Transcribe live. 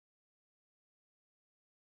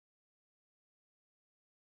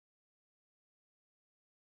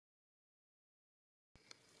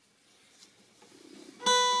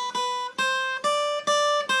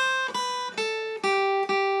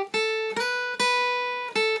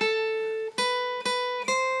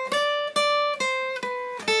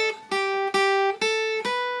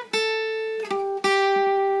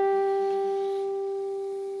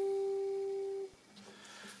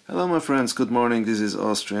friends, good morning. This is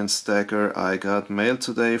Austrian Stacker. I got mail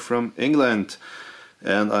today from England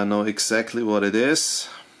and I know exactly what it is.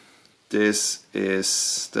 This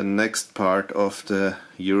is the next part of the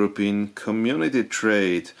European community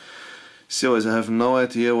trade. So as I have no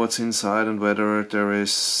idea what's inside and whether there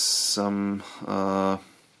is some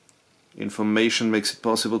information makes it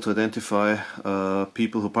possible to identify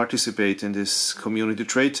people who participate in this community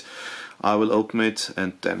trade, I will open it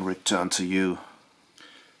and then return to you.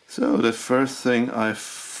 So the first thing I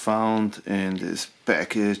found in this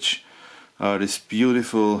package are these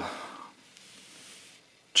beautiful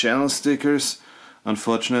channel stickers.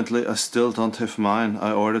 Unfortunately, I still don't have mine.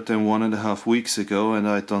 I ordered them 1.5 weeks ago and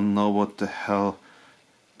I don't know what the hell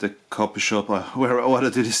the copy shop where I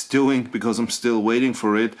ordered it is doing, because I'm still waiting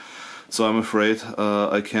for it. So I'm afraid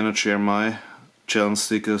I cannot share my channel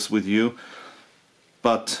stickers with you.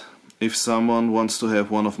 But if someone wants to have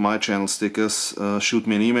one of my channel stickers, shoot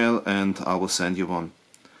me an email and I will send you one.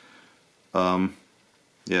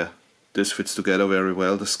 Yeah, this fits together very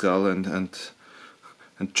well, the skull and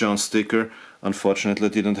John's sticker. Unfortunately, I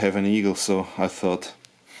didn't have an eagle, so I thought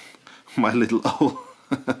my little O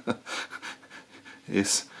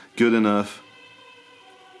is good enough.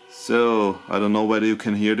 So, I don't know whether you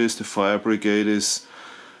can hear this, the fire brigade is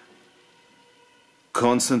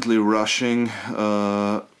constantly rushing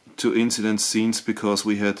to incident scenes because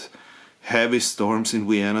we had heavy storms in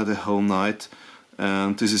Vienna the whole night,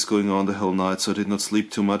 and this is going on the whole night, so I did not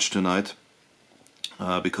sleep too much tonight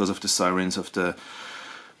because of the sirens of the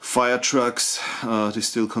fire trucks. This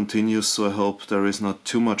still continues, so I hope there is not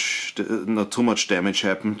too much damage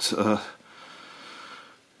happened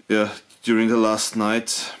yeah, during the last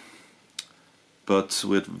night. But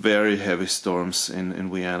with very heavy storms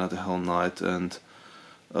in Vienna the whole night, and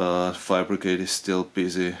fire brigade is still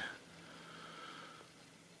busy.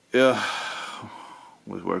 Yeah,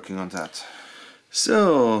 we're working on that.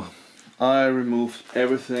 So I removed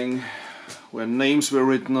everything where names were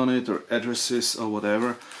written on it or addresses or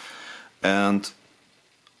whatever, and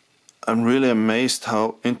I'm really amazed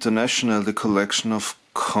how international the collection of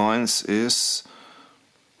coins is.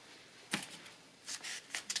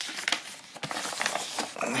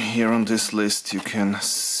 Here on this list you can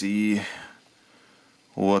see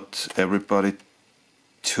what everybody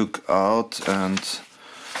took out and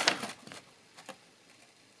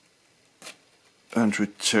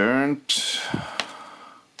returned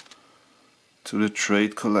to the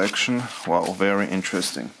trade collection. Wow, very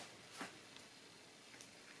interesting.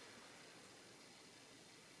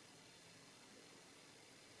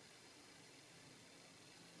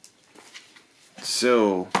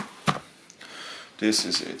 So this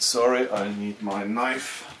is it. Sorry, I need my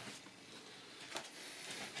knife.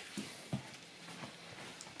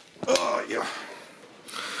 Oh yeah.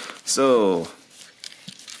 So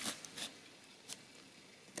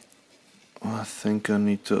I think I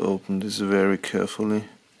need to open this very carefully.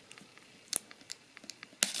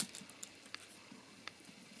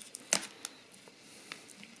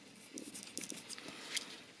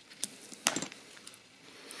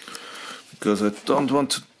 Because I don't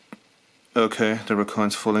want to... Okay, there were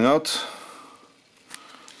coins falling out.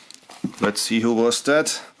 Let's see who was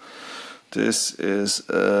that. This is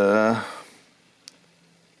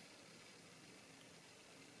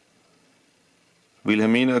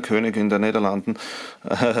Wilhelmina, Königin der Niederlanden.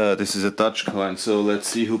 This is a Dutch coin, so let's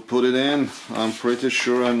see who put it in. I'm pretty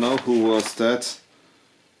sure I know who was that.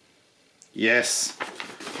 Yes,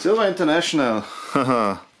 Silver International.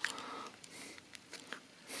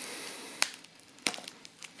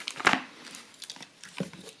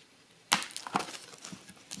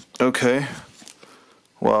 Okay,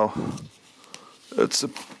 wow, it's a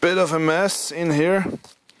bit of a mess in here.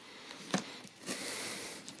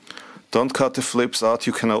 Don't cut the flips out,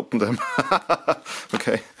 you can open them.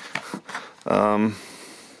 Okay.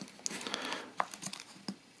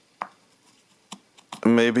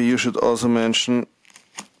 Maybe you should also mention,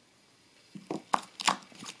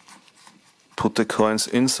 put the coins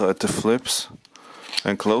inside the flips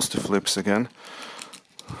and close the flips again.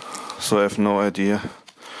 So I have no idea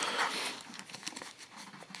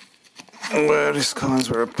where these coins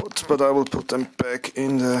were put, but I will put them back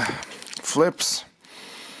in the flips.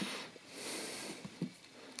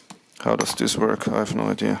 How does this work? I have no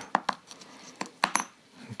idea.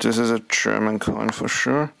 This is a German coin for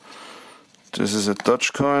sure. This is a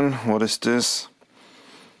Dutch coin. What is this?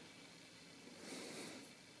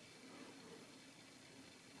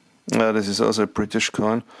 This is also a British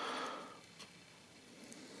coin.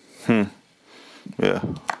 Yeah.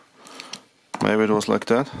 Maybe it was like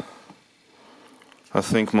that. I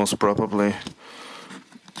think most probably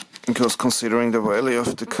because considering the value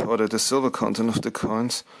of the silver content of the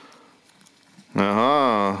coins.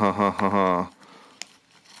 Aha, ha ha ha ha.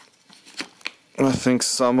 I think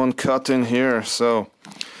someone cut in here, so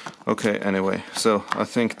okay, anyway, so I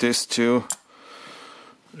think this too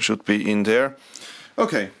should be in there.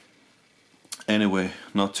 Okay, anyway,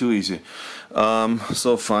 not too easy.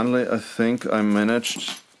 So finally I think I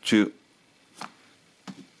managed to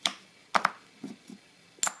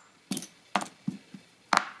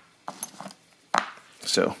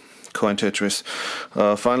coin Tetris.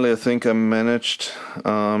 Finally I think I managed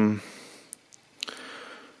to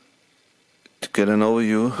get an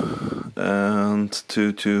overview and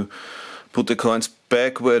to put the coins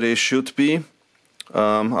back where they should be.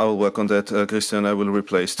 I will work on that. Christian, I will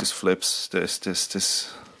replace these flips, this,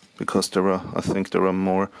 because I think there are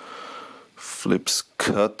more flips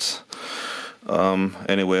cut.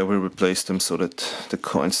 Anyway, I will replace them so that the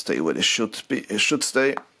coins stay where they should be. It should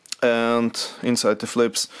stay, and inside the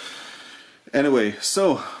flips. Anyway,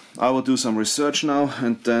 so I will do some research now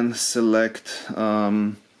and then select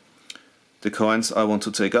the coins I want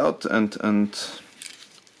to take out and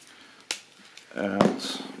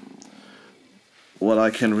what I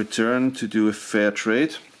can return to do a fair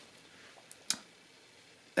trade,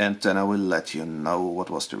 and then I will let you know what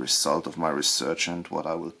was the result of my research and what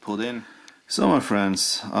I will put in. So my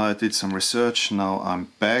friends, I did some research, now I'm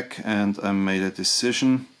back and I made a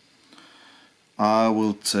decision. I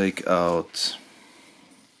will take out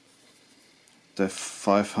the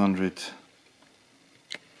 500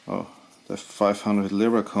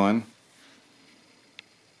 lira coin,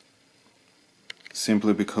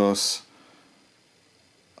 simply because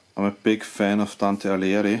I'm a big fan of Dante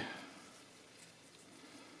Alighieri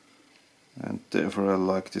and therefore I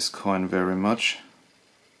like this coin very much.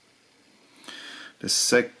 The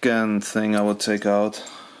second thing I will take out,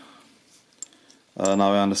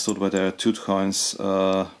 now I understood why there are two coins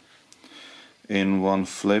in one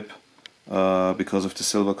flip, because of the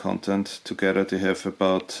silver content. Together they have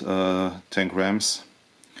about 10 grams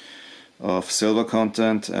of silver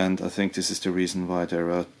content, and I think this is the reason why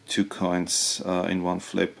there are two coins in one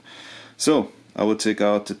flip. So I will take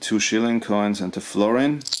out the 2 shilling coins and the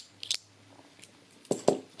florin,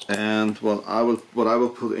 and what I will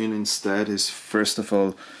put in instead is, first of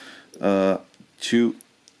all, 2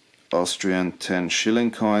 Austrian 10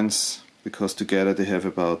 shilling coins, because together they have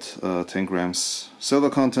about 10 grams silver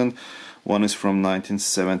content. One is from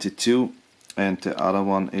 1972 and the other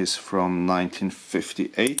one is from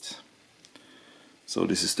 1958. So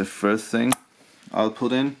this is the first thing I'll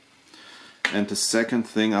put in. And the second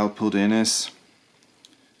thing I'll put in is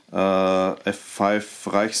a 5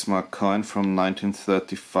 Reichsmark coin from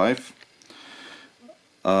 1935.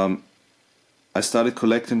 I started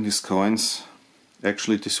collecting these coins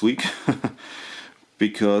actually this week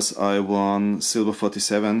because I won Silver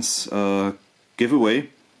 47's giveaway,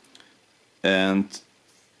 and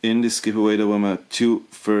in this giveaway there were my 2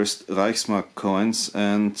 first Reichsmark coins,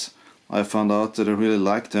 and I found out that I really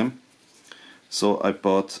liked them, so I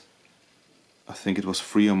bought, I think it was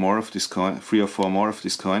 3 or 4 more of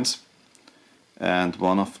these coins, and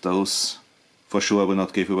one of those, for sure I will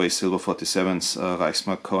not give away Silver 47's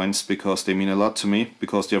Reichsmark coins, because they mean a lot to me,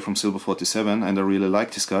 because they're from Silver 47 and I really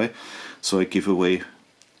like this guy, so I give away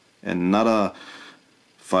another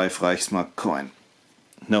 5 Reichsmark coin.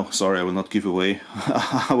 No, sorry, I will not give away.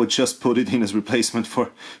 I will just put it in as replacement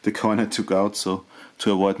for the coin I took out, so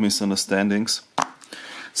to avoid misunderstandings.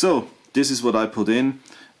 So this is what I put in,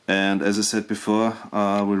 and as I said before,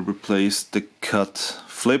 I will replace the cut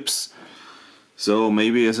flips. So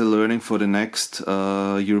maybe as a learning for the next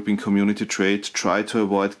European Community trade, try to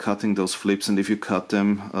avoid cutting those flips, and if you cut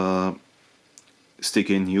them,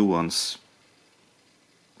 stick in new ones,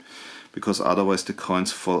 because otherwise the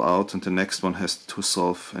coins fall out and the next one has to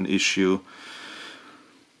solve an issue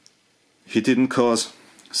he didn't cause.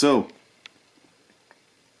 So,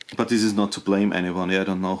 but this is not to blame anyone, I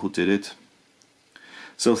don't know who did it.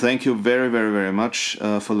 So thank you very much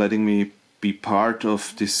for letting me be part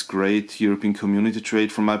of this great European Community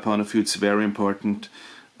trade. From my point of view, it's very important.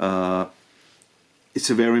 It's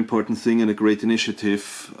a very important thing and a great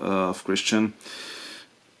initiative of Christian,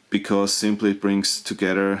 because simply it brings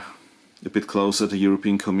together a bit closer the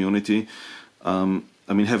European community.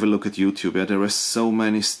 I mean, have a look at YouTube. Yeah? There are so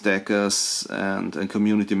many stackers and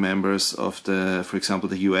community members of the, for example,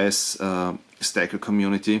 the US stacker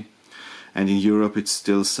community, and in Europe it's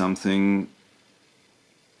still something,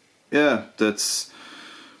 yeah, that's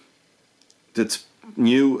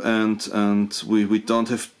new, and we don't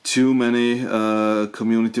have too many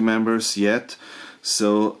community members yet.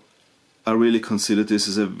 So I really consider this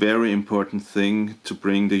as a very important thing to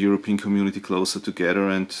bring the European community closer together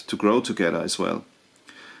and to grow together as well.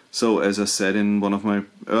 So, as I said in one of my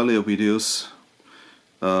earlier videos,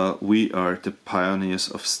 we are the pioneers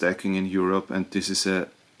of stacking in Europe, and this is a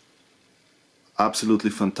absolutely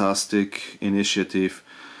fantastic initiative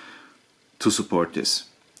to support this.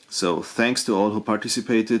 So thanks to all who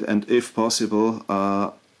participated, and if possible,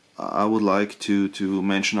 I would like to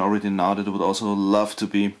mention already now that I would also love to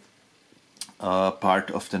be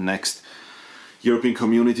part of the next European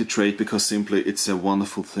Community Trade, because simply it's a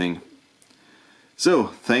wonderful thing.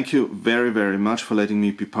 So thank you very much for letting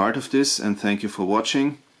me be part of this, and thank you for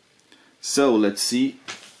watching. So let's see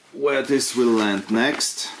where this will land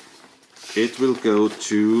next. It will go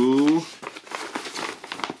to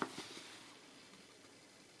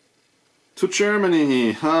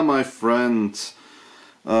Germany. Ah, my friend.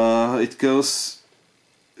 It goes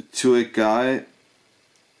to a guy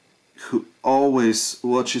who always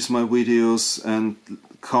watches my videos and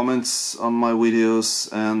comments on my videos,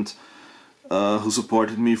 and who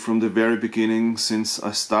supported me from the very beginning since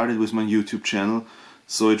I started with my YouTube channel.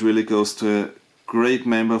 So it really goes to a great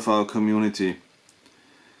member of our community.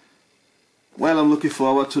 Well, I'm looking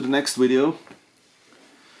forward to the next video.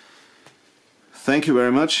 Thank you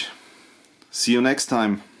very much. See you next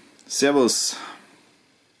time. Servus.